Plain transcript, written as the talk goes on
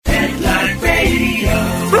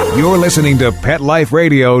You're listening to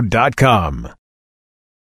PetLifeRadio.com.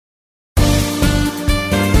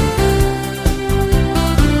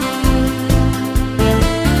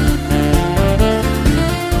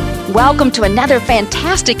 Welcome to another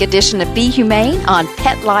fantastic edition of Be Humane on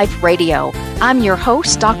Pet Life Radio. I'm your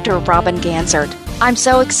host, Dr. Robin Ganzert. I'm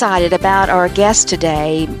so excited about our guests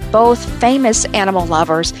today, both famous animal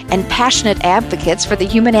lovers and passionate advocates for the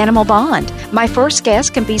human-animal bond. My first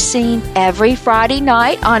guest can be seen every Friday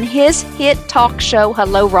night on his hit talk show,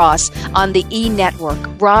 Hello Ross, on the E! Network,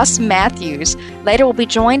 Ross Matthews. Later we'll be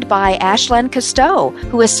joined by Ashlyn Cousteau,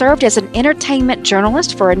 who has served as an entertainment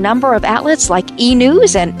journalist for a number of outlets like E!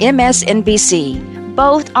 News and MSNBC.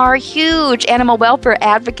 Both are huge animal welfare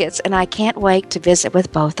advocates, and I can't wait to visit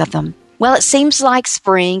with both of them. Well, it seems like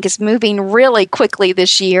spring is moving really quickly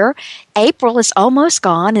this year. April is almost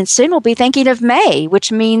gone, and soon we'll be thinking of May,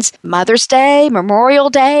 which means Mother's Day,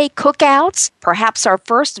 Memorial Day, cookouts, perhaps our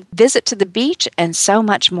first visit to the beach, and so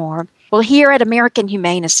much more. Well, here at American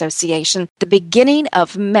Humane Association, the beginning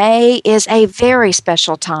of May is a very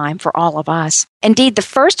special time for all of us. Indeed, the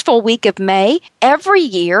first full week of May every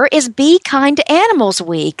year is Be Kind to Animals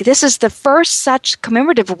Week. This is the first such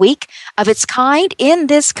commemorative week of its kind in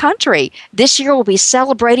this country. This year we'll be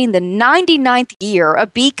celebrating the 99th year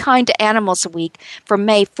of Be Kind to Animals Week from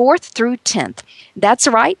May 4th through 10th. That's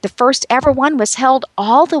right, the first ever one was held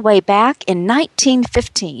all the way back in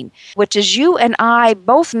 1915, which, as you and I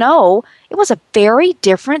both know, it was a very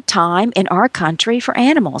different time in our country for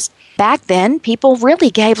animals. Back then, people really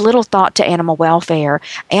gave little thought to animal welfare.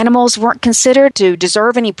 Animals weren't considered to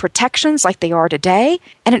deserve any protections like they are today,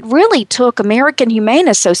 and it really took American Humane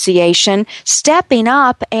Association stepping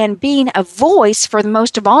up and being a voice for the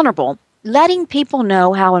most vulnerable, letting people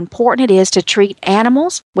know how important it is to treat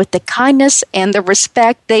animals with the kindness and the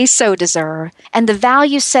respect they so deserve. And the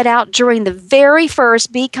values set out during the very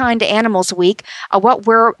first Be Kind to Animals Week are what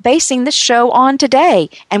we're basing this show on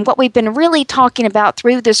today, and what we've been really talking about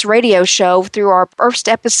through this radio show, through our first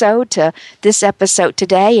episode to this episode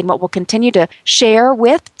today, and what we'll continue to share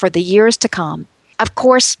with for the years to come. Of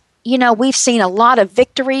course, you know, we've seen a lot of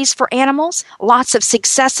victories for animals, lots of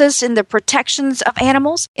successes in the protections of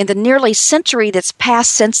animals in the nearly century that's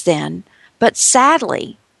passed since then. But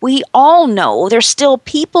sadly, we all know there's still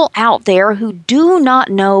people out there who do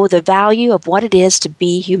not know the value of what it is to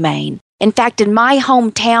be humane. In fact, in my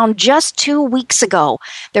hometown just 2 weeks ago,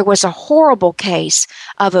 there was a horrible case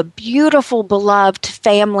of a beautiful, beloved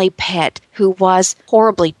family pet who was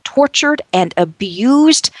horribly tortured and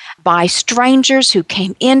abused by strangers who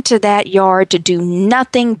came into that yard to do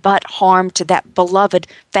nothing but harm to that beloved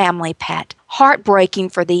family pet. Heartbreaking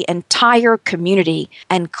for the entire community.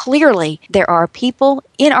 And clearly, there are people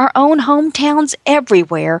in our own hometowns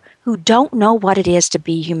everywhere who don't know what it is to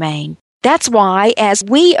be humane. That's why, as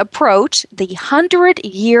we approach the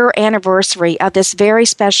 100-year anniversary of this very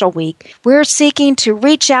special week, we're seeking to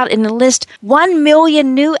reach out and enlist 1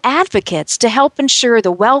 million new advocates to help ensure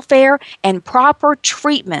the welfare and proper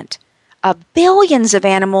treatment of billions of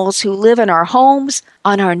animals who live in our homes,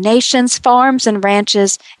 on our nation's farms and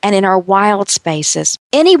ranches, and in our wild spaces.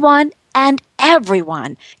 Anyone and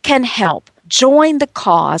everyone can help. Join the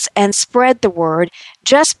cause and spread the word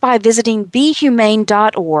just by visiting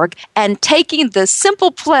BeHumane.org and taking the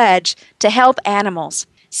simple pledge to help animals.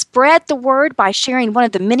 Spread the word by sharing one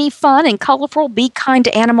of the many fun and colorful Be Kind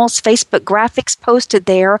to Animals Facebook graphics posted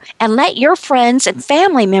there, and let your friends and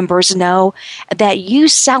family members know that you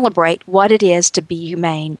celebrate what it is to be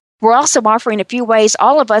humane. We're also offering a few ways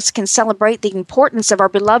all of us can celebrate the importance of our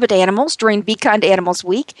beloved animals during Be Kind to Animals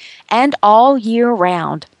Week and all year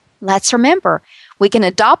round. Let's remember, we can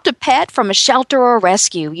adopt a pet from a shelter or a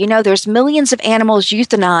rescue. You know, there's millions of animals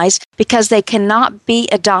euthanized because they cannot be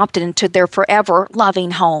adopted into their forever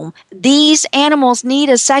loving home. These animals need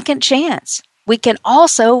a second chance. We can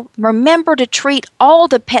also remember to treat all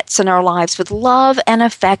the pets in our lives with love and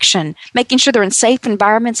affection, making sure they're in safe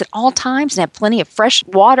environments at all times and have plenty of fresh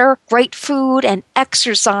water, great food, and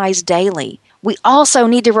exercise daily. We also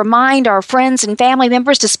need to remind our friends and family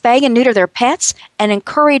members to spay and neuter their pets and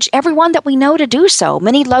encourage everyone that we know to do so.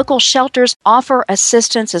 Many local shelters offer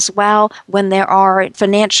assistance as well when there are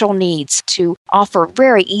financial needs to offer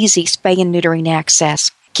very easy spay and neutering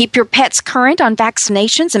access. Keep your pets current on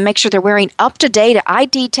vaccinations and make sure they're wearing up-to-date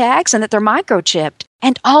ID tags and that they're microchipped.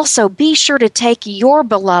 And also be sure to take your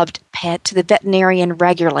beloved pet to the veterinarian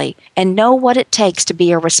regularly and know what it takes to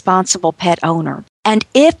be a responsible pet owner. And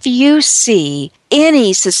if you see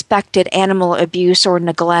any suspected animal abuse or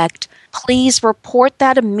neglect, please report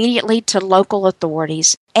that immediately to local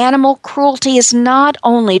authorities. Animal cruelty is not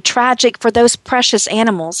only tragic for those precious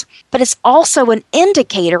animals, but it's also an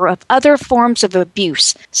indicator of other forms of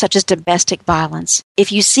abuse, such as domestic violence. If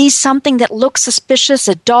you see something that looks suspicious,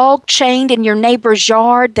 a dog chained in your neighbor's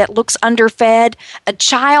yard that looks underfed, a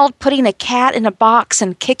child putting a cat in a box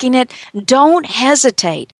and kicking it, don't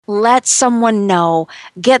hesitate. Let someone know,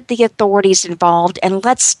 get the authorities involved, and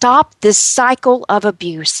let's stop this cycle of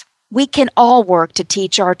abuse. We can all work to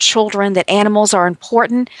teach our children that animals are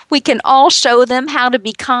important. We can all show them how to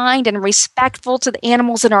be kind and respectful to the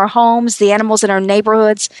animals in our homes, the animals in our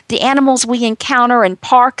neighborhoods, the animals we encounter in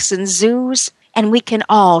parks and zoos. And we can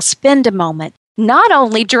all spend a moment, not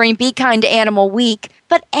only during Be Kind to Animal Week,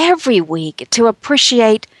 but every week to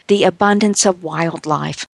appreciate the abundance of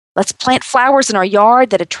wildlife. Let's plant flowers in our yard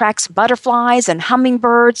that attracts butterflies and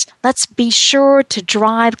hummingbirds. Let's be sure to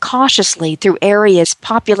drive cautiously through areas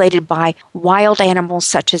populated by wild animals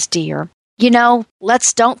such as deer.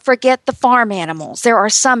 Let's don't forget the farm animals. There are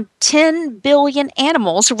some 10 billion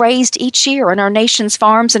animals raised each year on our nation's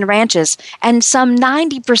farms and ranches, and some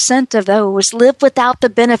 90% of those live without the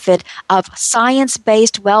benefit of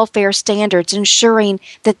science-based welfare standards ensuring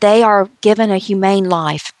that they are given a humane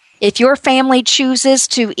life. If your family chooses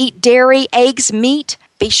to eat dairy, eggs, meat,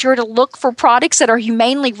 be sure to look for products that are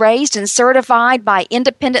humanely raised and certified by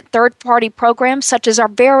independent third-party programs such as our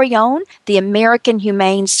very own, the American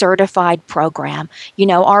Humane Certified Program.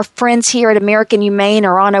 Our friends here at American Humane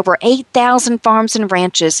are on over 8,000 farms and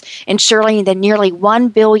ranches, ensuring that nearly 1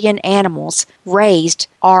 billion animals raised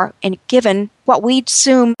are and given what we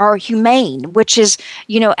assume are humane, which is,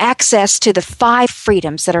 access to the 5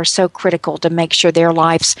 freedoms that are so critical to make sure their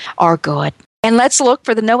lives are good. And let's look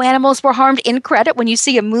for the No Animals Were Harmed in credit when you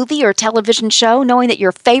see a movie or television show, knowing that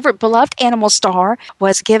your favorite beloved animal star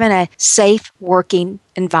was given a safe working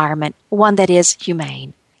environment, one that is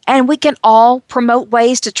humane. And we can all promote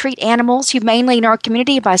ways to treat animals humanely in our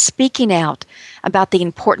community by speaking out about the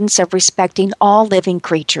importance of respecting all living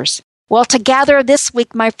creatures. Well, together this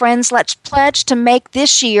week, my friends, let's pledge to make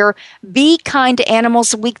this year Be Kind to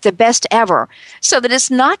Animals Week the best ever, so that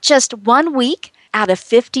it's not just 1 week out of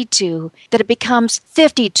 52, that it becomes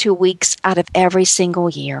 52 weeks out of every single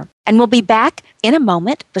year. And we'll be back in a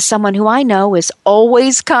moment with someone who I know is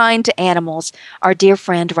always kind to animals, our dear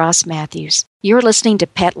friend Ross Matthews. You're listening to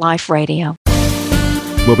Pet Life Radio.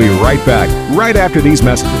 We'll be right back, right after these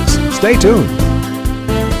messages. Stay tuned.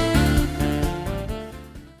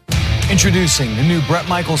 Introducing the new Bret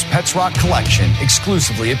Michaels Pets Rock collection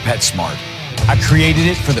exclusively at PetSmart. I created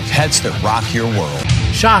it for the pets that rock your world.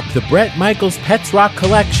 Shop the Bret Michaels Pets Rock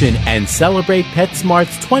collection and celebrate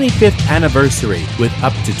PetSmart's 25th anniversary with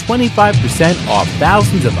up to 25% off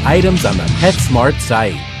thousands of items on the PetSmart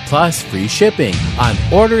site. Plus free shipping on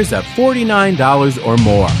orders of $49 or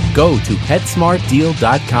more. Go to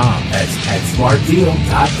PetSmartDeal.com. That's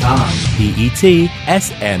PetSmartDeal.com.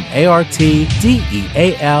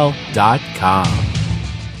 PetSmartDeal.com.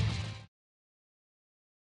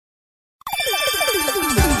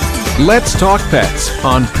 Let's Talk Pets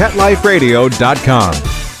on PetLifeRadio.com.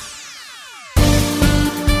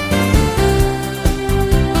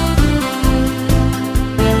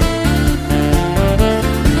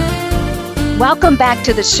 Welcome back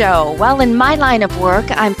to the show. Well, in my line of work,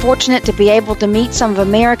 I'm fortunate to be able to meet some of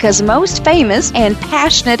America's most famous and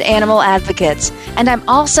passionate animal advocates. And I'm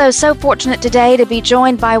also so fortunate today to be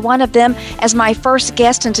joined by one of them as my first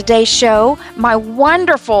guest in today's show. My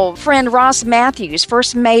wonderful friend Ross Matthews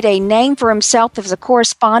first made a name for himself as a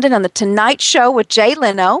correspondent on The Tonight Show with Jay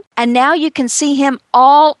Leno. And now you can see him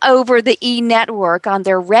all over the E! Network on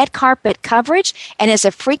their red carpet coverage and is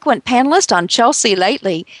a frequent panelist on Chelsea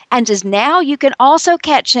Lately. And is now you can also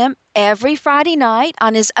catch him every Friday night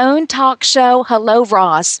on his own talk show, Hello,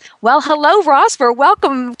 Ross. Well, hello, Ross.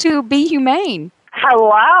 Welcome to Be Humane.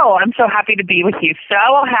 Hello. I'm so happy to be with you. So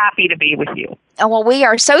happy to be with you. Oh, well, we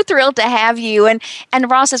are so thrilled to have you. And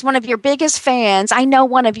Ross is one of your biggest fans. I know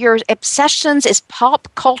one of your obsessions is pop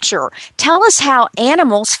culture. Tell us how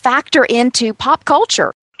animals factor into pop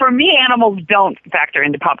culture. For me, animals don't factor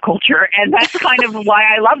into pop culture, and that's kind of why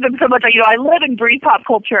I love them so much. I live and breathe pop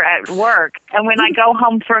culture at work, and when I go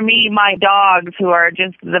home, for me, my dogs, who are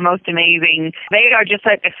just the most amazing, they are just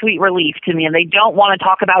like a sweet relief to me, and they don't want to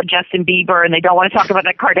talk about Justin Bieber, and they don't want to talk about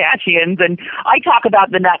the Kardashians, and I talk about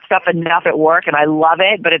the nut stuff enough at work, and I love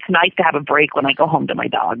it, but it's nice to have a break when I go home to my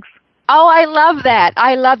dogs. Oh, I love that.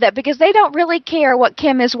 I love that because they don't really care what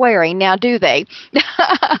Kim is wearing now, do they?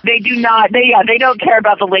 They do not. They don't care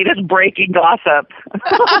about the latest breaking gossip.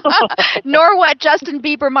 Nor what Justin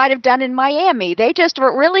Bieber might have done in Miami. They just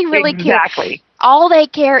really care. Exactly. All they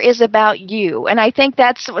care is about you. And I think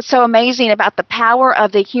that's what's so amazing about the power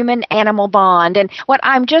of the human-animal bond. And what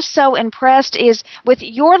I'm just so impressed is with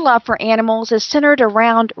your love for animals is centered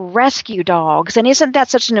around rescue dogs. And isn't that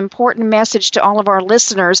such an important message to all of our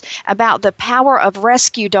listeners about the power of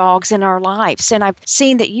rescue dogs in our lives? And I've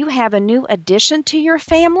seen that you have a new addition to your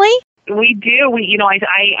family. We do.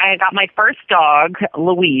 I got my first dog,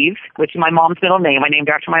 Louise, which is my mom's middle name. I named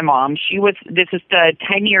her after my mom. This is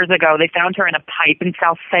 10 years ago. They found her in a pipe in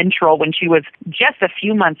South Central when she was just a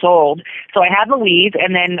few months old. So I had Louise,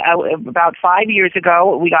 and then about 5 years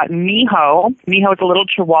ago, we got Miho. Miho is a little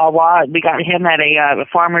Chihuahua. We got him at a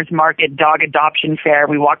farmer's market dog adoption fair.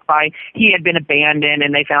 We walked by. He had been abandoned,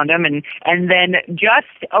 and they found him. And then just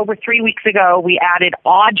over 3 weeks ago, we added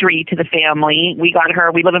Audrey to the family. We got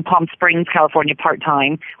her. We live in Palm Springs, California,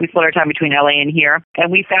 part-time. We split our time between LA and here.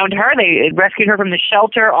 And we found her. They rescued her from the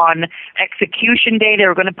shelter on execution day. They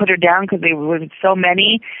were going to put her down because there were so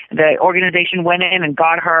many. The organization went in and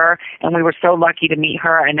got her, and we were so lucky to meet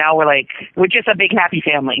her. And now we're just a big, happy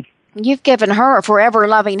family. You've given her a forever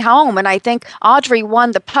loving home, and I think Audrey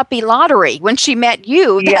won the puppy lottery when she met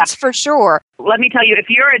you, that's for sure. Let me tell you, if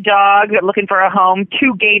you're a dog looking for a home,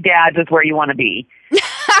 2 gay dads is where you want to be.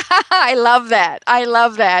 I love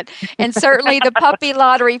that. And certainly the puppy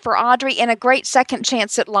lottery for Audrey and a great second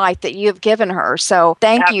chance at life that you've given her. So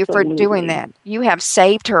thank you for doing that. You have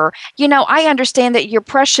saved her. I understand that your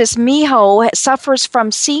precious Miho suffers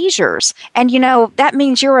from seizures. And, that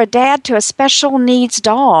means you're a dad to a special needs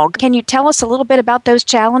dog. Can you tell us a little bit about those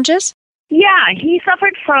challenges? Yeah, he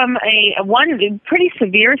suffered from one pretty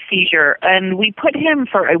severe seizure, and we put him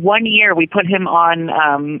for 1 year. We put him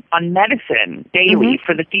on medicine daily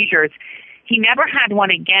for the seizures. He never had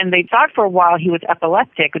one again. They thought for a while he was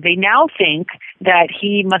epileptic. They now think that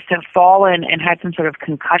he must have fallen and had some sort of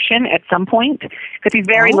concussion at some point because he's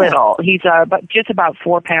very little. He's just about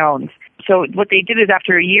 4 pounds. So what they did is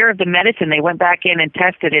after a year of the medicine, they went back in and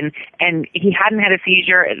tested, and he hadn't had a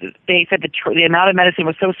seizure. They said the amount of medicine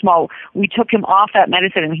was so small. We took him off that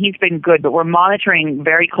medicine, and he's been good, but we're monitoring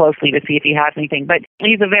very closely to see if he has anything. But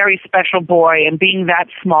he's a very special boy, and being that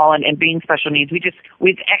small and being special needs,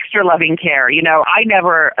 with extra loving care. I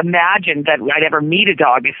never imagined that I'd ever meet a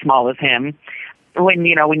dog as small as him. When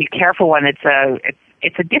you care for one,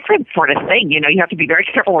 it's a different sort of thing. You have to be very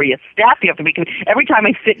careful where you step. You have to be, every time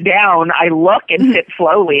I sit down, I look and sit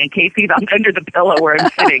slowly in case he's under the pillow where I'm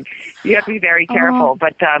sitting. You have to be very careful.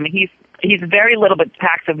 But he's very little, but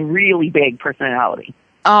packs a really big personality.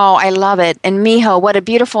 Oh, I love it. And Miho, what a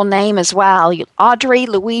beautiful name as well. Audrey,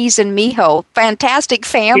 Louise, and Miho. Fantastic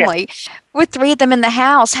family. Yeah. With 3 of them in the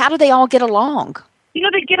house, how do they all get along?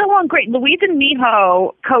 They get along great. Louise and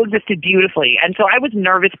Miho coexisted beautifully. And so I was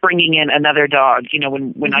nervous bringing in another dog,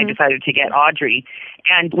 when I decided to get Audrey.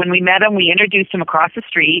 And when we met him, we introduced him across the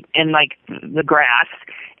street in, the grass.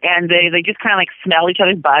 And they just kind of smell each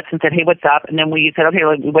other's butts and said, hey, what's up? And then we said, okay,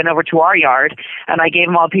 we went over to our yard, and I gave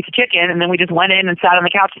them all a piece of chicken, and then we just went in and sat on the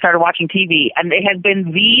couch and started watching TV. And it has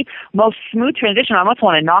been the most smooth transition. I almost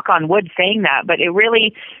want to knock on wood saying that, but it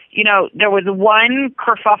really, there was one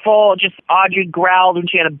kerfuffle, just Audrey growled when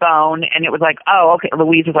she had a bone, and it was like, oh, okay.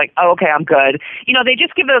 Louise was like, oh, okay, I'm good. They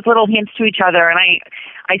just give those little hints to each other, and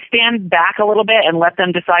I stand back a little bit and let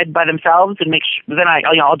them decide by themselves and make sure, then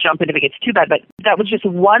I'll jump in if it gets too bad. But that was just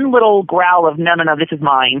one little growl of, no, this is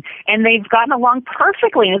mine. And they've gotten along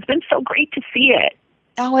perfectly, and it's been so great to see it.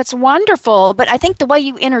 Oh, it's wonderful. But I think the way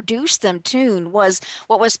you introduced them, too, was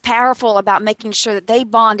what was powerful about making sure that they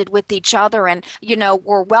bonded with each other and,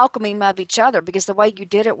 were welcoming of each other, because the way you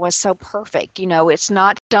did it was so perfect. It's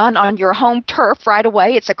not done on your home turf right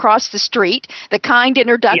away. It's across the street, the kind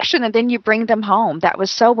introduction, and then you bring them home. That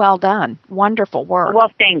was so well done. Wonderful work.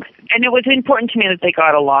 Well, thanks. And it was important to me that they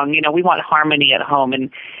got along. We want harmony at home.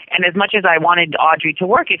 And as much as I wanted Audrey to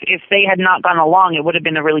work, if they had not gone along, it would have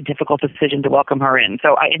been a really difficult decision to welcome her in.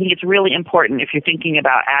 So I think it's really important, if you're thinking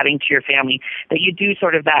about adding to your family, that you do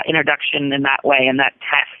sort of that introduction in that way and that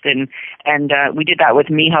test. And we did that with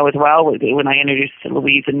Miho as well, when I introduced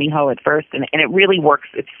Louise and Miho at first. And it really works.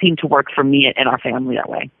 It seemed to work for me and our family that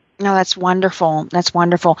way. No, that's wonderful. That's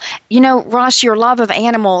wonderful. Ross, your love of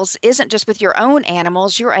animals isn't just with your own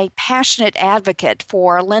animals. You're a passionate advocate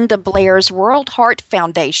for Linda Blair's World Heart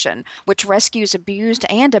Foundation, which rescues abused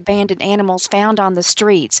and abandoned animals found on the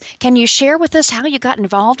streets. Can you share with us how you got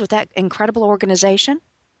involved with that incredible organization?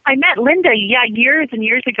 I met Linda, years and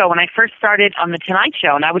years ago when I first started on The Tonight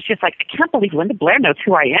Show, and I was just like, I can't believe Linda Blair knows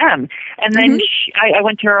who I am. And then I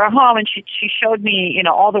went to her home, and she showed me,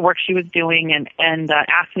 all the work she was doing and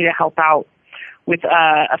asked me to help out with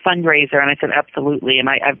a fundraiser, and I said absolutely, and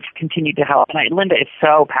I've continued to help. And Linda is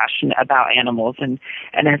so passionate about animals, and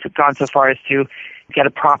has gone so far as to get a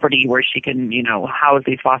property where she can, house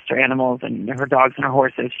these foster animals and her dogs and her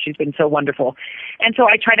horses. She's been so wonderful. And so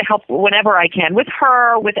I try to help whenever I can with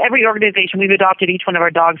her, with every organization. We've adopted each one of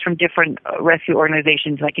our dogs from different rescue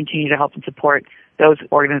organizations, and I continue to help and support those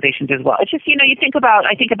organizations as well. It's just, I think about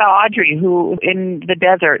Audrey, who in the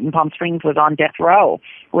desert in Palm Springs was on death row,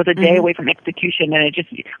 was a day away from execution, and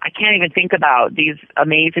I can't even think about these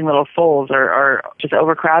amazing little souls are just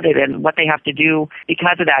overcrowded and what they have to do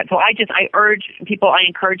because of that. So I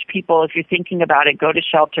encourage people, if you're thinking about it, go to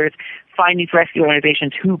shelters, find these rescue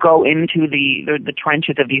organizations who go into the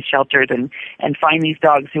trenches of these shelters and find these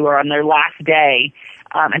dogs who are on their last day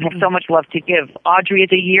and have so much love to give. Audrey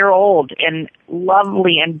is a year old and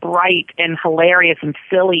lovely and bright and hilarious and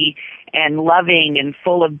silly and loving and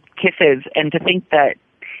full of kisses. And to think that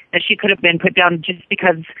she could have been put down just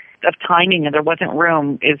because of timing and there wasn't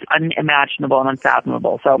room is unimaginable and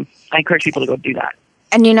unfathomable. So I encourage people to go do that.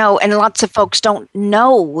 And, and lots of folks don't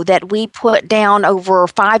know that we put down over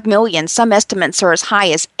 5 million, some estimates are as high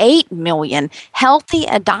as 8 million healthy,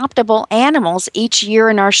 adoptable animals each year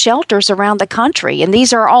in our shelters around the country. And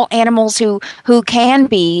these are all animals who can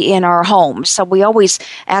be in our homes. So we always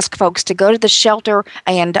ask folks to go to the shelter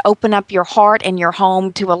and open up your heart and your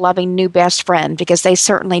home to a loving new best friend, because they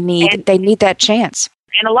certainly need that chance.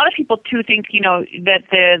 And a lot of people, too, think, that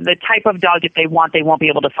the type of dog that they want, they won't be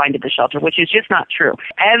able to find at the shelter, which is just not true.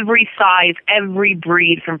 Every size, every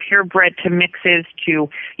breed, from purebred to mixes to,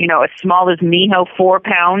 as small as Miho, 4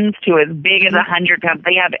 pounds, to as big as 100 pounds.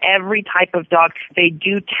 They have every type of dog. They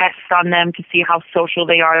do tests on them to see how social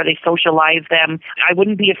they are. They socialize them. I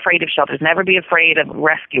wouldn't be afraid of shelters. Never be afraid of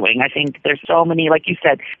rescuing. I think there's so many, like you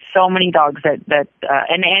said, so many dogs and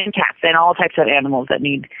cats and all types of animals that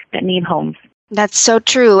need homes. That's so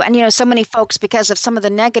true. And, so many folks, because of some of the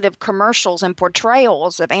negative commercials and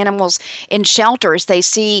portrayals of animals in shelters, they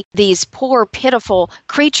see these poor, pitiful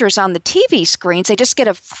creatures on the TV screens. They just get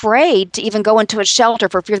afraid to even go into a shelter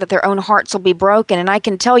for fear that their own hearts will be broken. And I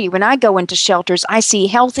can tell you, when I go into shelters, I see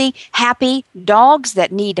healthy, happy dogs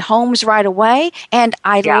that need homes right away. And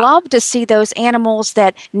I love to see those animals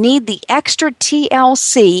that need the extra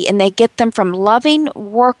TLC, and they get them from loving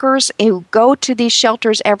workers who go to these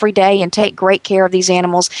shelters every day and take great care of these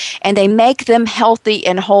animals, and they make them healthy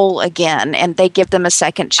and whole again, and they give them a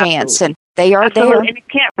second chance. Absolutely. And they are there. And you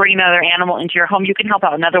can't bring another animal into your home. You can help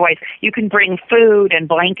out in other ways. You can bring food and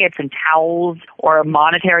blankets and towels or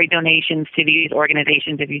monetary donations to these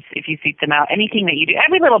organizations if you seek them out. Anything that you do,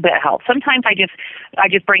 every little bit helps. Sometimes I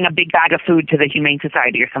just bring a big bag of food to the Humane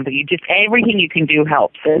Society or something. Everything you can do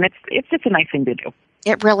helps, and it's just a nice thing to do.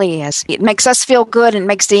 It really is. It makes us feel good and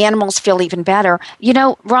makes the animals feel even better.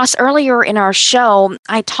 Ross, earlier in our show,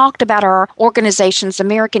 I talked about our organization's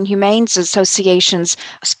American Humane Association's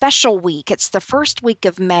special week. It's the first week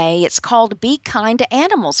of May. It's called Be Kind to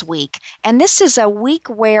Animals Week. And this is a week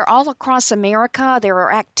where all across America there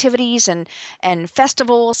are activities and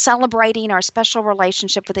festivals celebrating our special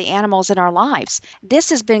relationship with the animals in our lives. This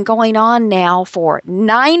has been going on now for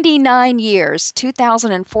 99 years.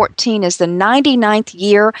 2014 is the 99th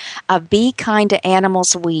year of Be Kind to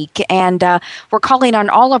Animals Week. And we're calling on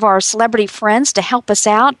all of our celebrity friends to help us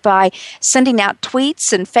out by sending out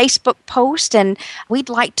tweets and Facebook posts. And we'd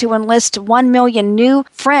like to enlist 1 million new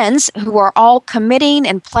friends who are all committing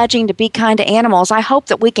and pledging to be kind to animals. I hope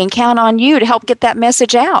that we can count on you to help get that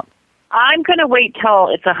message out. I'm going to wait till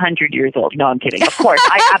it's 100 years old. No, I'm kidding. Of course,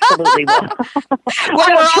 I absolutely will. I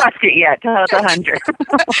don't trust it yet till it's 100.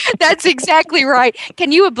 That's exactly right.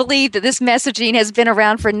 Can you believe that this messaging has been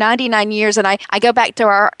around for 99 years? And I go back to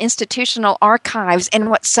our institutional archives, and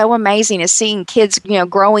what's so amazing is seeing kids,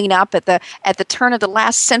 growing up at the turn of the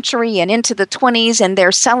last century and into the 20s, and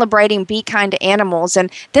they're celebrating Be Kind to Animals.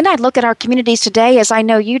 And then I look at our communities today, as I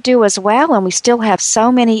know you do as well, and we still have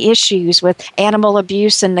so many issues with animal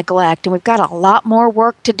abuse and neglect. And we've got a lot more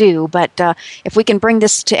work to do. But if we can bring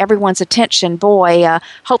this to everyone's attention,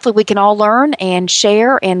 hopefully we can all learn and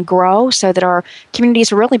share and grow so that our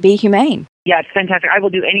communities really be humane. Yeah, it's fantastic. I will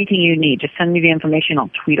do anything you need. Just send me the information. I'll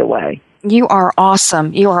tweet away. You are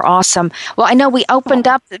awesome. You are awesome. Well, I know we opened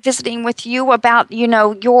up visiting with you about,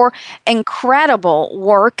 your incredible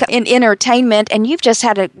work in entertainment, and you've just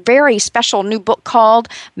had a very special new book called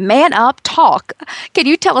Man Up Talk. Can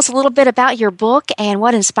you tell us a little bit about your book and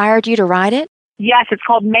what inspired you to write it? Yes, it's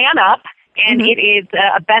called Man Up. And it is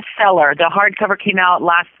a bestseller. The hardcover came out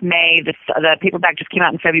last May. The paperback just came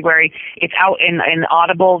out in February. It's out in an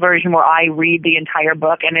Audible version where I read the entire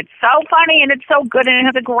book, and it's so funny and it's so good, and it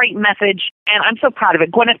has a great message. And I'm so proud of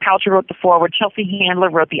it. Gwyneth Paltrow wrote the foreword. Chelsea Handler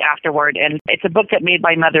wrote the afterword, and it's a book that made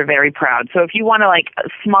my mother very proud. So if you want to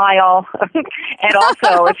smile, and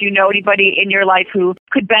also if you know anybody in your life who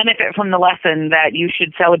could benefit from the lesson that you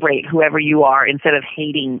should celebrate whoever you are instead of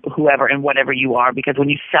hating whoever and whatever you are, because when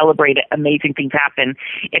you celebrate it, amazing things happen.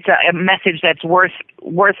 It's a message that's worth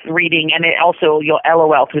reading, and it also, you'll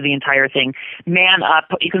LOL through the entire thing. Man Up,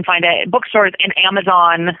 you can find it at bookstores and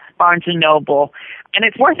Amazon, Barnes & Noble, and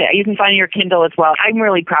it's worth it. You can find it on your Kindle as well. I'm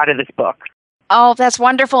really proud of this book. Oh, that's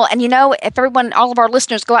wonderful. And if all of our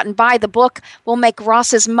listeners go out and buy the book, we'll make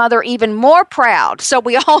Ross's mother even more proud. So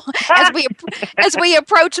we all, as we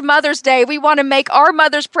approach Mother's Day, we want to make our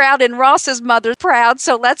mothers proud and Ross's mother proud.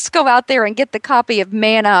 So let's go out there and get the copy of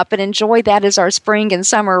Man Up and enjoy that as our spring and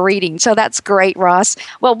summer reading. So that's great, Ross.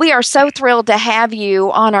 Well, we are so thrilled to have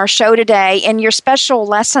you on our show today, and your special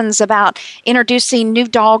lessons about introducing new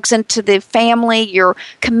dogs into the family, your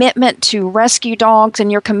commitment to rescue dogs,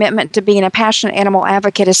 and your commitment to being a passionate animal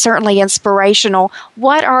advocate is certainly inspirational.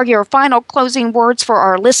 What are your final closing words for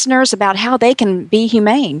our listeners about how they can be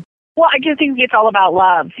humane? Well, I just think it's all about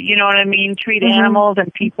love. You know what I mean? Treat animals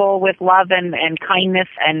and people with love and kindness,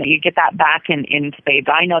 and you get that back in spades.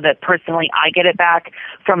 I know that personally I get it back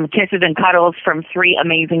from kisses and cuddles from 3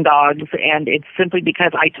 amazing dogs, and it's simply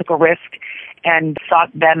because I took a risk and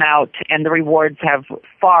sought them out, and the rewards have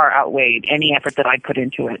far outweighed any effort that I put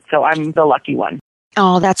into it. So I'm the lucky one.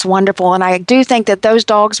 Oh, that's wonderful. And I do think that those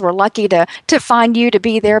dogs were lucky to find you to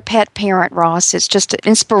be their pet parent, Ross. It's just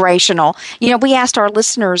inspirational. We asked our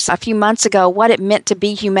listeners a few months ago what it meant to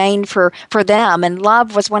be humane for them, and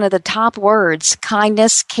love was one of the top words.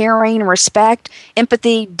 Kindness, caring, respect,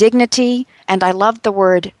 empathy, dignity, and I love the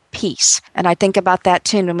word peace. And I think about that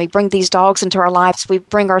too. When we bring these dogs into our lives, we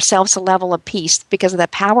bring ourselves a level of peace because of the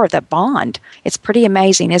power of that bond. It's pretty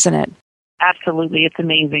amazing, isn't it? Absolutely. It's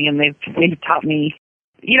amazing. And they've taught me,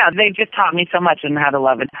 they've just taught me so much on how to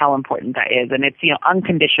love and how important that is. And it's,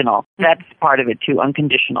 unconditional. That's part of it too,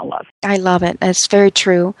 unconditional love. I love it. That's very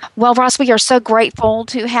true. Well, Ross, we are so grateful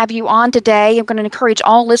to have you on today. I'm going to encourage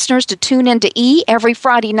all listeners to tune in to E! Every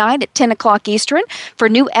Friday night at 10 o'clock Eastern for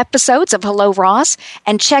new episodes of Hello, Ross,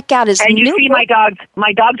 and check out his new... And you see my dogs.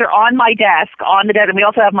 My dogs are on my desk, and we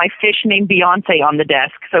also have my fish named Beyonce on the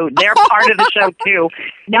desk. So they're part of the show too.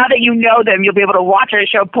 Now that you know them, you'll be able to watch our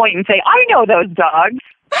show, point and say, I know those dogs.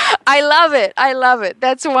 I love it. I love it.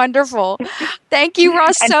 That's wonderful. Thank you,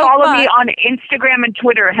 Ross, so much. And follow me on Instagram and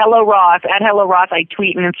Twitter, Hello Ross, at Hello Ross. I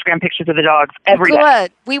tweet and Instagram pictures of the dogs every day.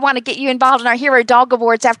 Good. We want to get you involved in our Hero Dog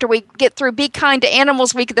Awards after we get through Be Kind to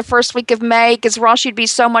Animals Week the first week of May, because, Ross, you'd be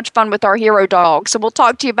so much fun with our hero dog. So we'll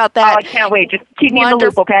talk to you about that. Oh, I can't wait. Just keep me in the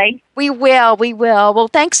loop, okay? We will. Well,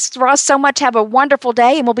 thanks, Ross, so much. Have a wonderful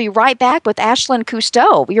day, and we'll be right back with Ashlyn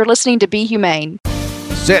Cousteau. You're listening to Be Humane.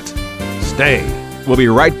 Sit. Stay. We'll be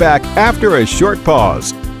right back after a short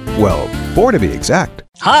pause. Well, 4 to be exact.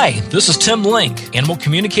 Hi, this is Tim Link, animal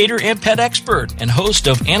communicator and pet expert and host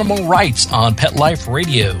of Animal Rights on Pet Life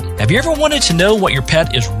Radio. Have you ever wanted to know what your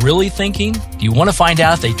pet is really thinking? Do you want to find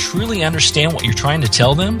out if they truly understand what you're trying to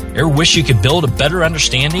tell them? Ever wish you could build a better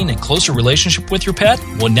understanding and closer relationship with your pet?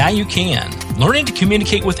 Well, now you can. Learning to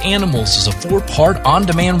Communicate with Animals is a 4-part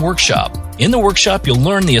on-demand workshop. In the workshop, you'll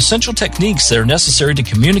learn the essential techniques that are necessary to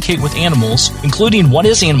communicate with animals, including what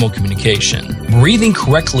is animal communication, breathing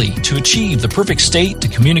correctly to achieve the perfect state to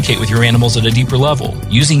communicate with your animals at a deeper level,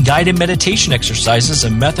 using guided meditation exercises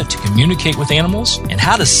and method to communicate with animals, and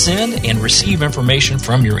how to send and receive information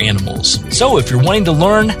from your animals. So if you're wanting to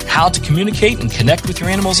learn how to communicate and connect with your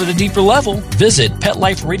animals at a deeper level, visit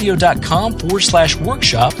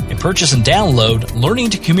PetLifeRadio.com/workshop and purchase and download Learning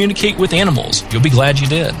to Communicate with Animals. You'll be glad you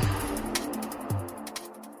did.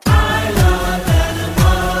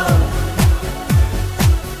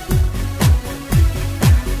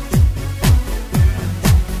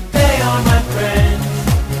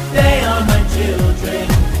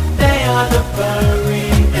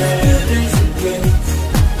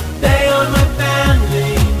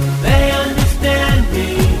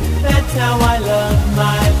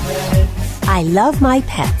 I Love My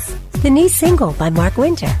Pets, the new single by Mark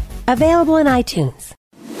Winter, available on iTunes.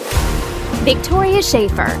 Victoria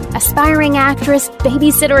Schaefer, aspiring actress,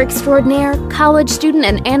 babysitter extraordinaire, college student,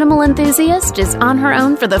 and animal enthusiast, is on her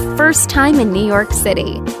own for the first time in New York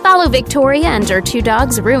City. Follow Victoria and her 2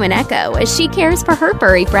 dogs, Rue and Echo, as she cares for her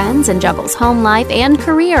furry friends and juggles home life and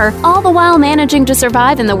career, all the while managing to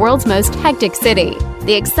survive in the world's most hectic city.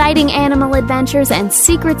 The exciting animal adventures and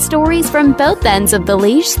secret stories from both ends of the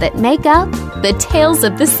leash that make up the Tales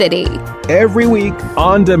of the City. Every week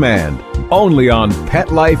on demand, only on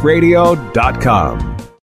PetLifeRadio.com.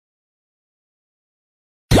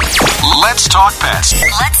 Let's talk pets.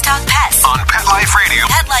 Let's talk pets On Pet Life Radio.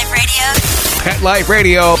 Pet Life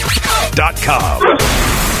Radio. PetLifeRadio.com.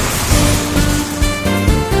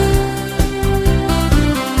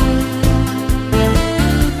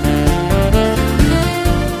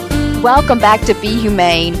 Welcome back to Be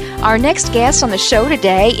Humane. Our next guest on the show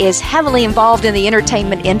today is heavily involved in the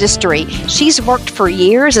entertainment industry. She's worked for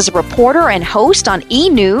years as a reporter and host on E!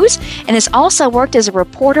 News, and has also worked as a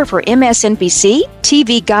reporter for MSNBC,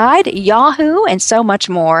 TV Guide, Yahoo, and so much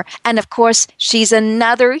more. And of course, she's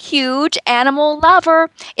another huge animal lover.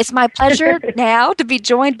 It's my pleasure now to be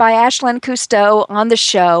joined by Ashlyn Cousteau on the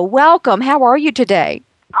show. Welcome. How are you today?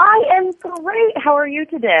 I am great. How are you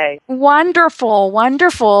today? Wonderful,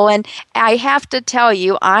 wonderful. And I have to tell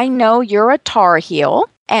you, I know you're a Tar Heel,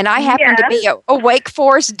 and I happen to be a Wake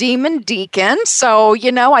Forest Demon Deacon. So,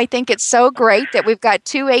 I think it's so great that we've got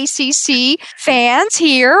 2 ACC fans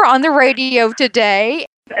here on the radio today.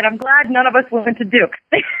 And I'm glad none of us went to Duke.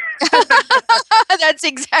 That's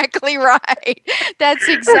exactly right. That's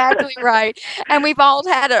exactly right. And we've all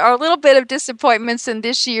had a little bit of disappointments in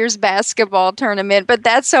this year's basketball tournament, but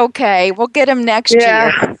that's okay. We'll get them next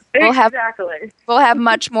year. We'll have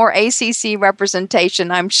much more ACC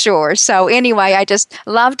representation, I'm sure. So anyway, I just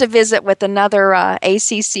love to visit with another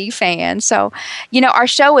ACC fan. So, our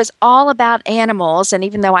show is all about animals, and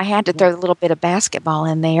even though I had to throw a little bit of basketball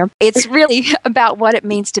in there, it's really about what it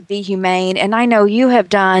means to be humane. And I know you have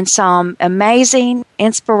done some amazing,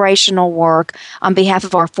 inspirational work on behalf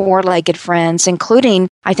of our four-legged friends, including,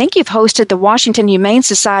 I think you've hosted the Washington Humane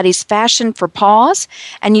Society's Fashion for Paws,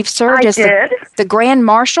 and you've served as the Grand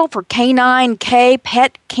Marshal for K9K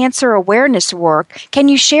Pet Cancer Awareness Work. Can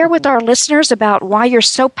you share with our listeners about why you're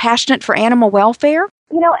so passionate for animal welfare?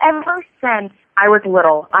 Ever since I was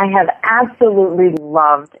little, I have absolutely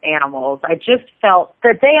loved animals. I just felt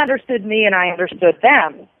that they understood me and I understood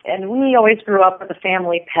them. And we always grew up with a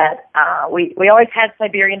family pet. We always had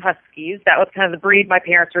Siberian Huskies. That was kind of the breed my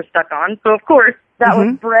parents were stuck on. So, of course, that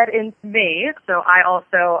was bred into me. So I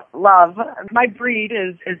also love, my breed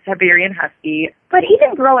is Siberian Husky. But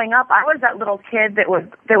even growing up, I was that little kid that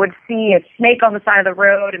would see a snake on the side of the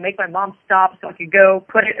road and make my mom stop so I could go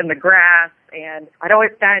put it in the grass. And I'd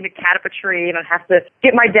always stand in a cat up a tree, and I'd have to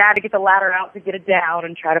get my dad to get the ladder out to get it down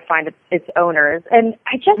and try to find its owners. And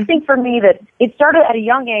I just think for me that it started at a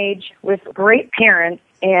young age with great parents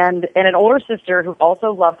and an older sister who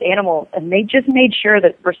also loved animals, and they just made sure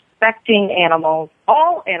that respecting animals,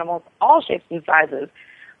 all shapes and sizes,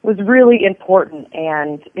 was really important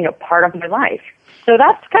and, part of my life. So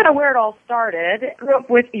that's kind of where it all started. I grew up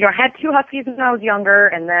with, I had 2 Huskies when I was younger,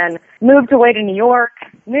 and then moved away to New York.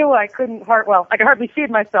 Knew I could hardly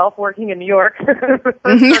feed myself working in New York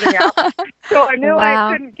starting out. So I knew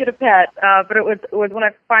I couldn't get a pet. But it was when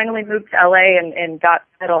I finally moved to LA and got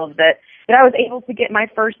settled that I was able to get my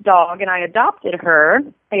first dog, and I adopted her.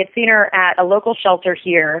 I had seen her at a local shelter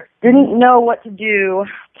here, didn't know what to do,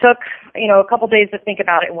 took, a couple days to think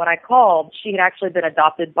about it, and when I called, she had actually been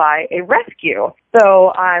adopted by a rescue.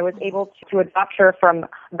 So I was able to adopt her from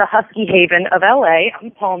the Husky Haven of LA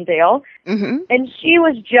in Palmdale, and she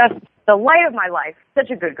was just the light of my life, such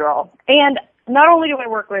a good girl. And not only do I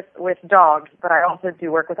work with dogs, but I also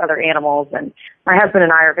do work with other animals, and my husband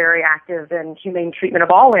and I are very active in humane treatment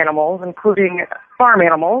of all animals, including farm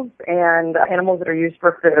animals and animals that are used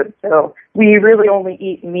for food. So we really only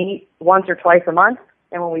eat meat once or twice a month,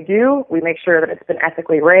 and when we do, we make sure that it's been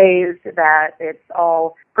ethically raised, that it's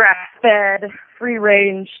all grass-fed,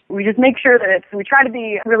 free-range. We just make sure that we try to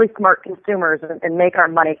be really smart consumers and make our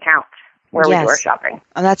money count where we do our shopping.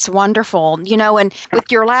 Oh, that's wonderful. And with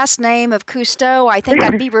your last name of Cousteau, I think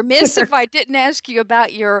I'd be remiss if I didn't ask you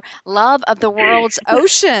about your love of the world's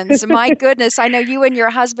oceans. My goodness, I know you and your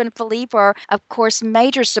husband, Philippe, are, of course,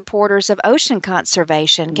 major supporters of ocean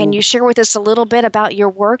conservation. Can you share with us a little bit about your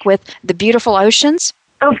work with the beautiful oceans?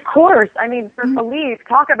 Of course. I mean, for Philippe,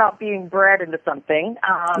 talk about being bred into something.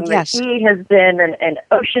 Yes. He has been an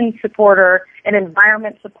ocean supporter, an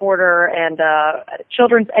environment supporter, and a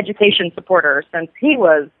children's education supporter since he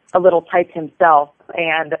was a little tyke himself.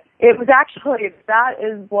 And it was actually, that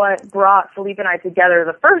is what brought Philippe and I together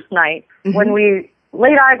the first night when we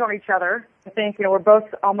laid eyes on each other. I think, we're both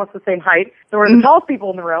almost the same height, so we're the tallest people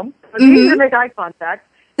in the room. It was easy to make eye contact.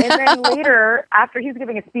 And then later, after he was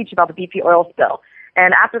giving a speech about the BP oil spill,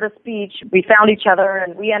 and after the speech, we found each other,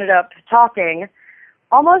 and we ended up talking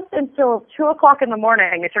almost until 2 o'clock in the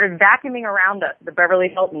morning. It started vacuuming around us, the Beverly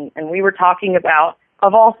Hilton, and we were talking about,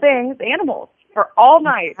 of all things, animals for all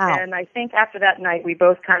night. Wow. And I think after that night, we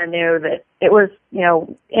both kind of knew that it was,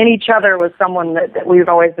 in each other was someone that we've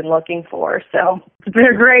always been looking for. So it's been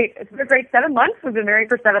a great 7 months. We've been married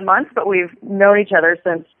for 7 months, but we've known each other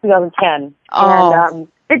since 2010. Oh. And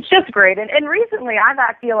it's just great. And recently,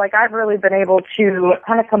 I feel like I've really been able to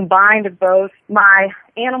kind of combine both my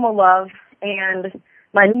animal love and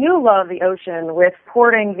my new love of the ocean with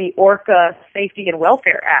supporting the Orca Safety and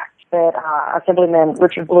Welfare Act that Assemblyman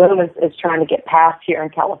Richard Bloom is trying to get passed here in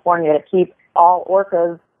California to keep all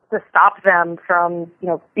orcas, to stop them from,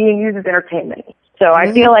 being used as entertainment. So I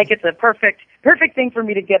feel like it's a perfect thing for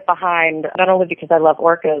me to get behind, not only because I love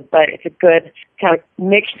orcas, but it's a good kind of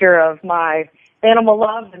mixture of my animal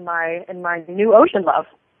love and my new ocean love.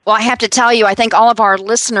 Well, I have to tell you, I think all of our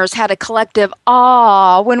listeners had a collective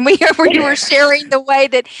awe when you were sharing the way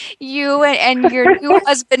that you and your new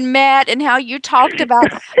husband met and how you talked about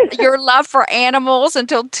your love for animals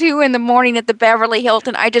until 2 a.m. at the Beverly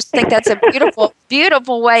Hilton. I just think that's a beautiful,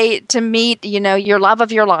 beautiful way to meet, your love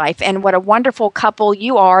of your life, and what a wonderful couple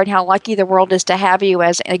you are, and how lucky the world is to have you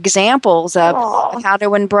as examples of how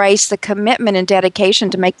to embrace the commitment and dedication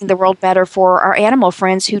to making the world better for our animal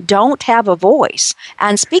friends who don't have a voice.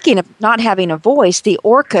 And speaking of not having a voice, the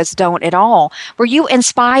orcas don't at all. Were you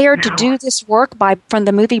inspired to do this work from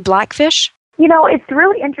the movie Blackfish? It's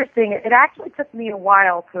really interesting. It actually took me a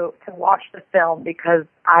while to watch the film because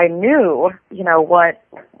I knew,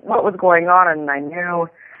 what was going on, and I knew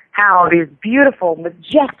how these beautiful,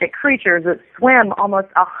 majestic creatures that swim almost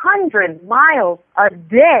 100 miles a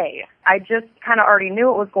day. I just kind of already knew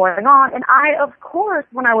what was going on. And I, of course,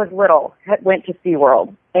 when I was little, went to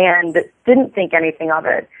SeaWorld and didn't think anything of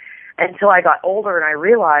it until I got older and I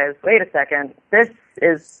realized, wait a second, this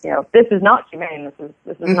is not humane.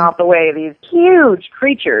 This is not the way these huge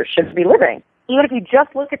creatures should be living. Even if you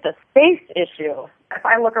just look at the space issue, if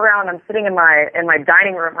I look around, I'm sitting in my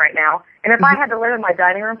dining room right now, and if I had to live in my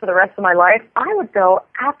dining room for the rest of my life, I would go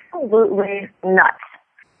absolutely nuts.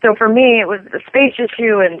 So for me, it was the space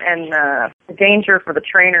issue and the danger for the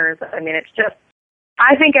trainers. I mean, it's just,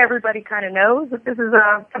 I think everybody kind of knows that this is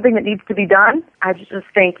something that needs to be done. I just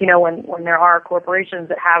think, when there are corporations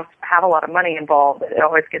that have a lot of money involved, it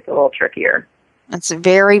always gets a little trickier. That's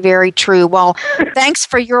very, very true. Well, thanks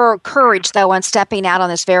for your courage, though, on stepping out on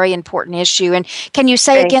this very important issue. And can you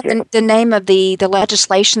say again the name of the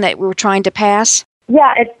legislation that we were trying to pass?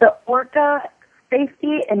 Yeah, it's the Orca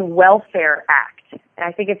Safety and Welfare Act. And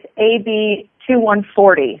I think it's AB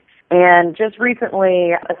 2140. And just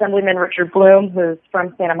recently, Assemblyman Richard Bloom, who's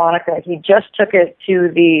from Santa Monica, he just took it to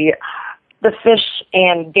the Fish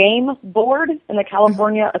and Game Board in the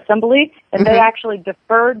California Assembly, and they actually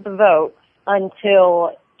deferred the vote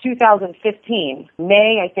until 2015,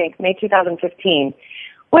 May 2015,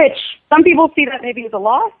 which some people see that maybe as a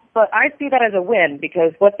loss, but I see that as a win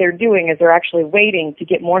because what they're doing is they're actually waiting to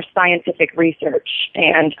get more scientific research.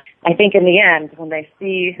 And I think in the end, when they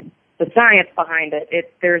see the science behind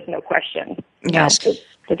it, there's no question that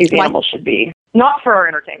these animals should be not for our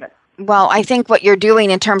entertainment. Well, I think what you're doing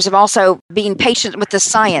in terms of also being patient with the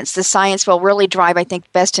science will really drive, I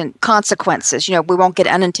think, best in consequences. We won't get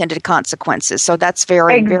unintended consequences. So that's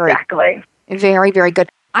very, very, very, very good.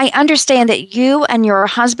 I understand that you and your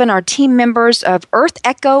husband are team members of Earth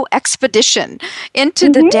Echo Expedition into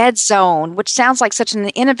the Dead Zone, which sounds like such an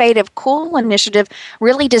innovative, cool initiative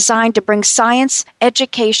really designed to bring science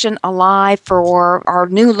education alive for our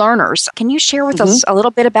new learners. Can you share with us a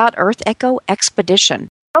little bit about Earth Echo Expedition?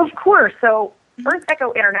 Of course. So Earth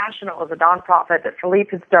Echo International is a nonprofit that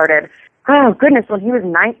Philippe had started, when he was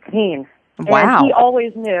 19. Wow. And he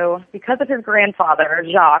always knew, because of his grandfather,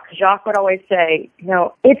 Jacques would always say,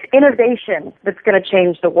 it's innovation that's going to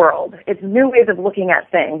change the world. It's new ways of looking at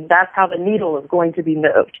things. That's how the needle is going to be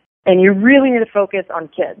moved. And you really need to focus on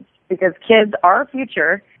kids, because kids are our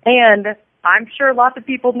future. And I'm sure lots of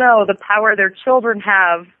people know the power their children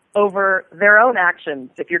have over their own actions.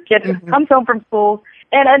 If your kid comes home from school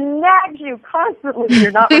and nags you constantly,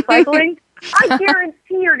 you're not recycling, I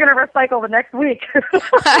guarantee you're going to recycle the next week.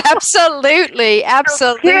 Absolutely.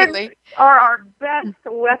 Kids are our best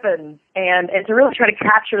weapons. And to really try to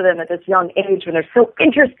capture them at this young age when they're so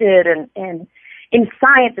interested in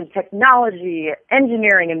science and technology,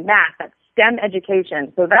 engineering and math, that's STEM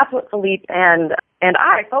education. So that's what Philippe and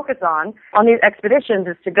I focus on these expeditions,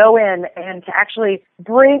 is to go in and to actually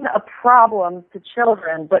bring a problem to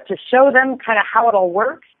children, but to show them kind of how it all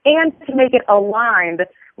works and to make it aligned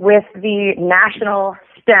with the national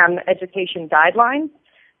STEM education guidelines.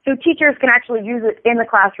 So teachers can actually use it in the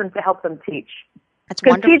classroom to help them teach.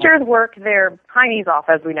 Because teachers work their heinies off,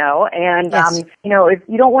 as we know, and if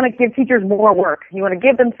you don't want to give teachers more work, you want to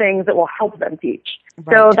give them things that will help them teach.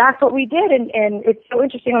 Right. So that's what we did, and it's so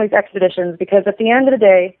interesting on these expeditions because at the end of the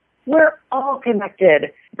day, we're all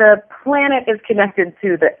connected. The planet is connected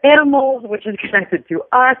to the animals, which is connected to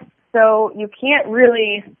us. So you can't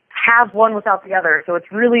really have one without the other. So it's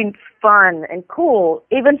really fun and cool,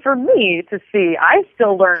 even for me to see. I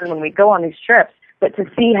still learn when we go on these trips, but to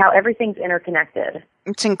see how everything's interconnected.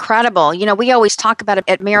 It's incredible. You know, we always talk about it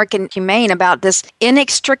at American Humane about this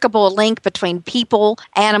inextricable link between people,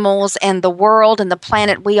 animals, and the world and the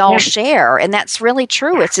planet we all share. And that's really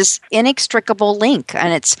true. It's this inextricable link.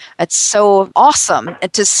 And it's so awesome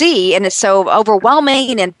to see. And it's so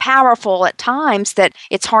overwhelming and powerful at times that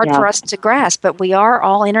it's hard for us to grasp. But we are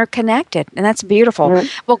all interconnected. And that's beautiful. Mm-hmm.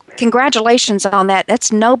 Well, congratulations on that.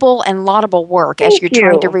 That's noble and laudable work as you're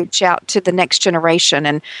trying to reach out to the next generation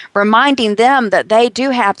and reminding them that they do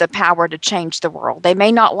have the power to change the world. They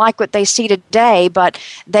may not like what they see today, but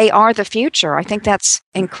they are the future. I think that's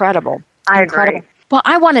incredible. I agree. Well,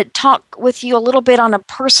 I want to talk with you a little bit on a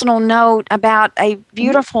personal note about a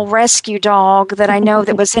beautiful rescue dog that I know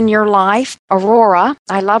that was in your life, Aurora.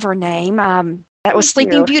 I love her name. That was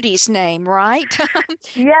Sleeping Beauty's name, right?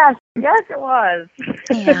 Yes, it was.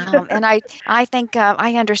 Yeah, and I think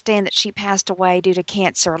I understand that she passed away due to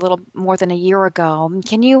cancer a little more than a year ago.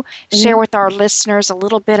 Can you share with our listeners a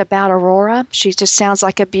little bit about Aurora? She just sounds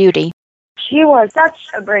like a beauty. She was such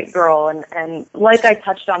a great girl, and like I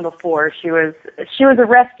touched on before, she was a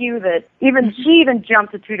rescue that she even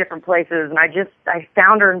jumped to 2 different places, and I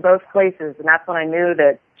found her in both places, and that's when I knew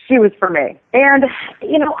that she was for me. And,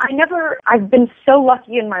 I've been so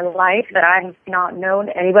lucky in my life that I have not known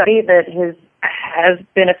anybody that has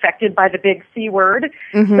been affected by the big C word.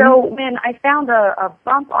 Mm-hmm. So when I found a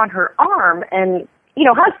bump on her arm, and,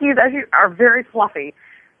 huskies are very fluffy.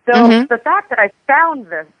 So the fact that I found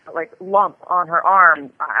this lump on her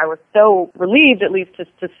arm, I was so relieved at least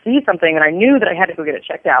to see something, and I knew that I had to go get it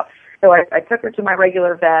checked out. So I took her to my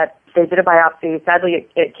regular vet. They did a biopsy. Sadly,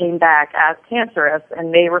 it came back as cancerous,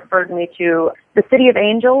 and they referred me to the City of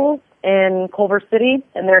Angels in Culver City,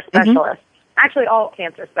 and they're specialists. Actually, all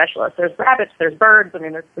cancer specialists. There's rabbits, there's birds. I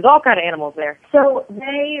mean, there's all kind of animals there. So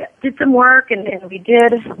they did some work, and we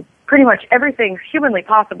did pretty much everything humanly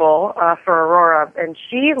possible for Aurora, and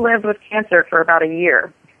she lived with cancer for about a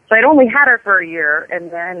year. So I'd only had her for a year, and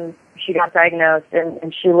then she got diagnosed,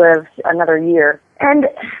 and she lived another year. And,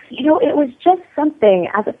 it was just something,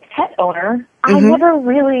 as a pet owner, I never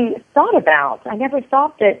really thought about. I never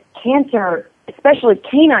thought that cancer, especially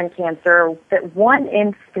canine cancer, that 1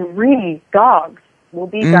 in 3 dogs will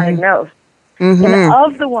be diagnosed. Mm-hmm. And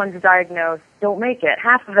of the ones diagnosed, don't make it.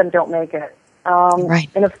 Half of them don't make it. Right.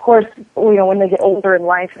 And of course, when they get older in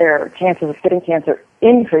life, their chances of getting cancer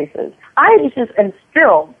increases. I just am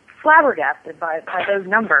still flabbergasted by those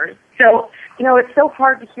numbers. So, it's so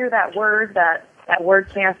hard to hear that word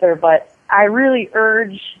cancer, but I really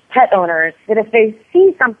urge pet owners that if they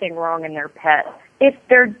see something wrong in their pet, if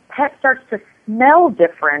their pet starts to smell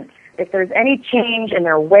different, if there's any change in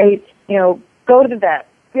their weight, go to the vet,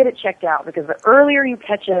 get it checked out, because the earlier you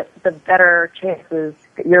catch it, the better chances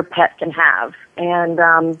that your pet can have. And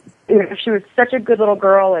she was such a good little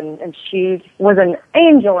girl, and she was an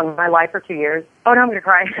angel in my life for 2 years. Oh, no, I'm going to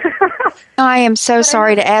cry. I am so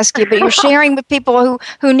sorry to ask you, but you're sharing with people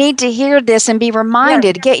who need to hear this and be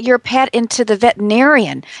reminded. Yes. Get your pet into the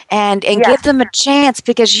veterinarian and give them a chance,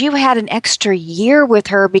 because you had an extra year with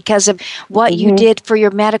her because of what you did for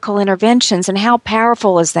your medical interventions. And how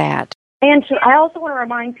powerful is that? And I also want to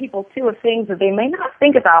remind people, too, of things that they may not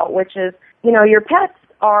think about, which is, your pets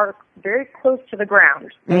are very close to the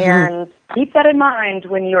ground. And keep that in mind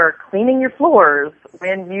when you're cleaning your floors,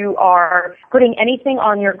 when you are putting anything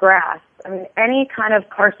on your grass. I mean, any kind of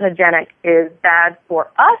carcinogenic is bad for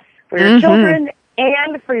us, for your children,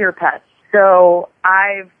 and for your pets. So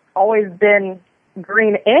I've always been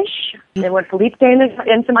greenish. And when Philippe came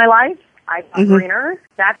into my life, I got greener.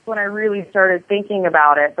 That's when I really started thinking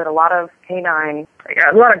about it, that a lot of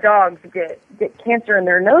dogs get cancer in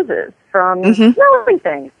their noses from smelling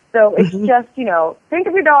things. So it's just, think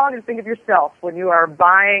of your dog and think of yourself when you are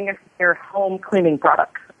buying your home cleaning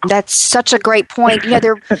products. That's such a great point.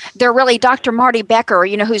 They're really, Dr. Marty Becker,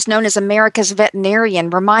 who's known as America's veterinarian,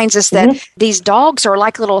 reminds us that these dogs are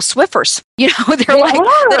like little Swiffers. They're like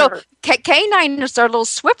little canines are little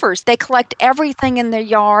Swiffers. They collect everything in their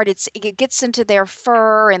yard. It gets into their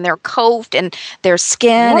fur and their coat and their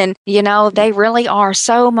skin. And, they really are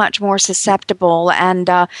so much more susceptible. And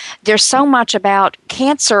there's so much about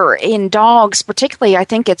cancer in dogs, particularly I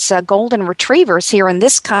think it's golden retrievers here in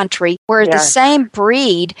this country, where the same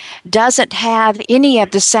breed doesn't have any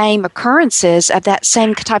of the same occurrences of that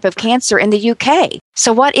same type of cancer in the UK.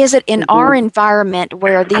 So what is it in our environment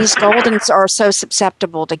where these Goldens are so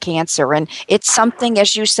susceptible to cancer? And it's something,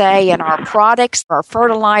 as you say, in our products, our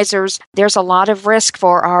fertilizers, there's a lot of risk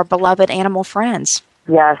for our beloved animal friends.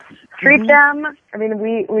 Yes. Treat them. I mean,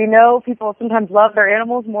 we know people sometimes love their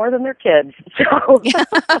animals more than their kids. So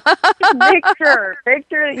make sure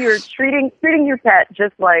that you're treating your pet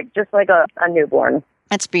just like a newborn.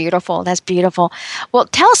 That's beautiful. That's beautiful. Well,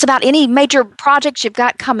 tell us about any major projects you've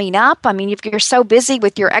got coming up. I mean, you're so busy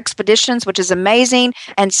with your expeditions, which is amazing,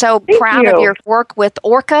 and so proud of your work with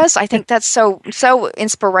orcas. I think that's so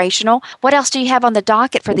inspirational. What else do you have on the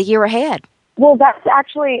docket for the year ahead? Well, that's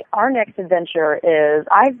actually our next adventure is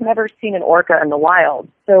I've never seen an orca in the wild.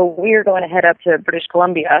 So we are going to head up to British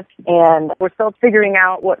Columbia, and we're still figuring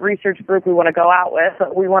out what research group we want to go out with,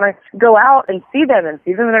 but we want to go out and see them in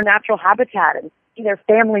their natural habitat and see their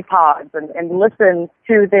family pods and listen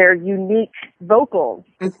to their unique vocals.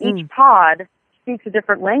 Each pod speaks a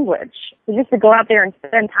different language. So just to go out there and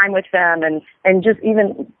spend time with them and just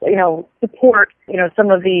even, support,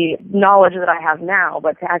 some of the knowledge that I have now,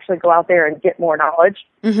 but to actually go out there and get more knowledge.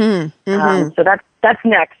 So that's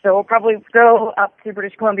next. So we'll probably go up to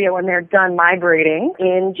British Columbia when they're done migrating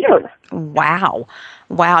in June. Wow.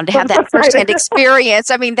 To have that firsthand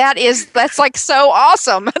experience. I mean, that's like so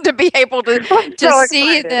awesome to be able to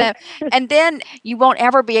see them. And then you won't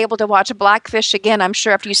ever be able to watch a blackfish again, I'm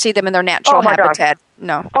sure, after you see them in their natural habitat. Gosh.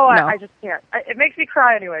 No. I just can't. It makes me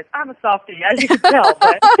cry anyways. I'm a softie, as you can tell.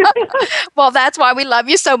 But well, that's why we love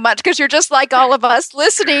you so much, because you're just like all of us.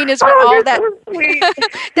 Listening is all that. So sweet.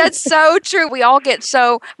 That's so true. We all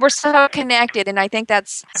we're so connected, and I think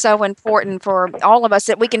that's so important for all of us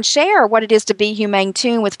that we can share what it is to be humane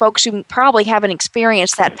too with folks who probably haven't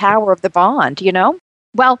experienced that power of the bond,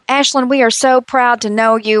 Well, Ashlyn, we are so proud to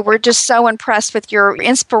know you. We're just so impressed with your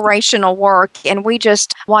inspirational work, and we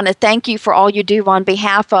just want to thank you for all you do on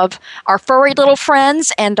behalf of our furry little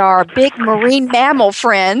friends and our big marine mammal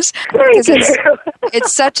friends. Because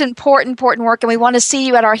it's such important work, and we want to see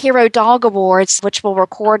you at our Hero Dog Awards, which we'll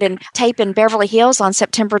record and tape in Beverly Hills on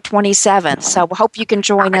September 27th. So we hope you can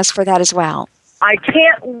join us for that as well. I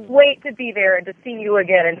can't wait to be there and to see you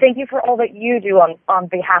again. And thank you for all that you do on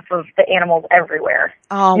behalf of the animals everywhere.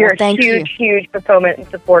 Oh, You're thank you. Huge proponent and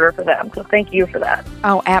supporter for them. So thank you for that.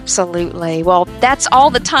 Oh, absolutely. Well, that's all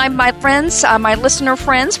the time, my friends, my listener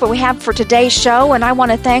friends, what we have for today's show. And I want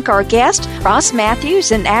to thank our guests, Ross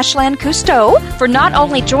Matthews and Ashlyn Cousteau, for not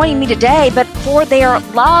only joining me today, but for their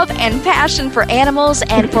love and passion for animals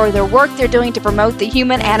and for their work they're doing to promote the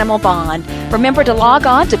human-animal bond. Remember to log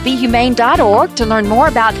on to BeHumane.org to learn more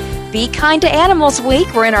about Be Kind to Animals Week.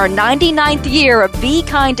 We're in our 99th year of Be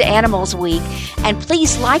Kind to Animals Week. And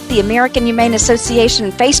please like the American Humane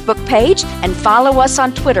Association Facebook page and follow us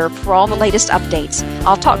on Twitter for all the latest updates.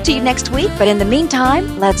 I'll talk to you next week, but in the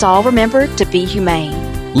meantime, let's all remember to be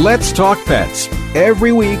humane. Let's Talk Pets,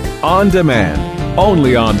 every week on demand,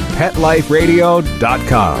 only on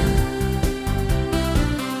PetLifeRadio.com.